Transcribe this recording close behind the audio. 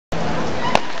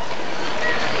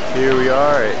Here we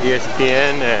are at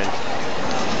ESPN and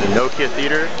the Nokia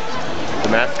Theater. The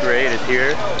Masquerade is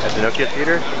here at the Nokia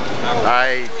Theater.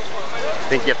 I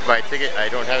think you have to buy a ticket. I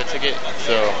don't have a ticket,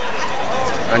 so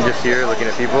I'm just here looking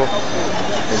at people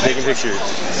and taking pictures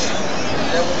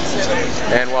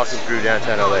and walking through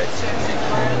downtown LA.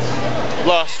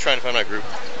 Lost trying to find my group.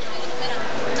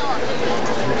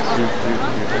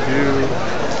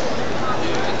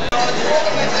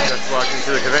 Just walked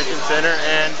into the convention center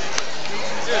and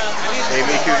a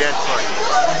Me Too dance party.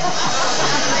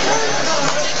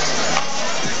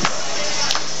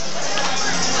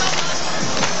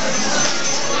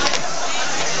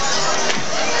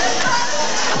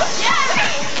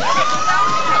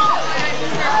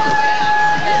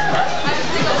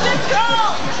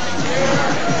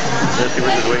 There's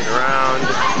people just waiting around.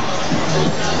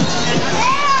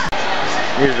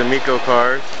 Here's the Miko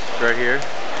cars right here.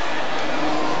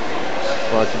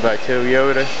 Sponsored by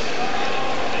Toyota.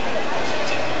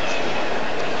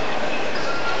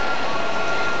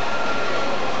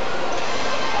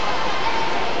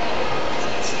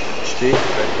 See,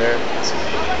 right there.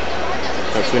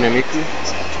 Hatsune Miku.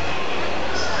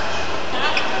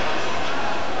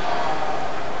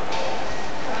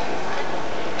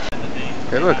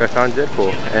 Hey look, I found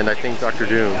Deadpool, and I think Dr.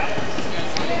 Doom.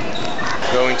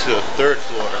 Going to the third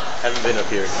floor. Haven't been up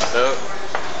here, so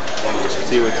let's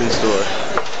see what's in store.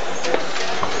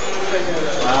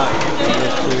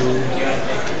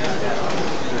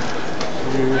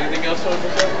 Anything else over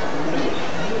there?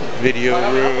 Video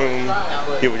room.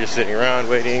 People just sitting around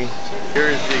waiting.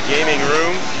 Here is the gaming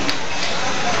room.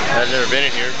 I've never been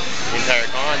in here. The entire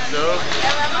con, so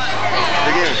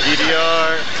they're getting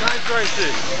VDR, time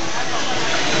prices,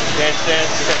 dance,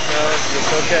 techno,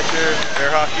 soul catcher,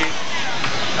 air hockey.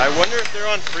 I wonder if they're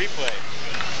on free play.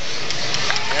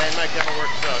 And my camera work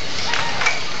sucks.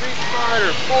 Street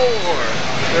Fighter 4,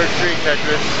 Third Street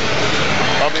Tetris.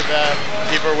 I'll be back.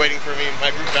 People are waiting for me.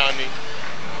 My group found me.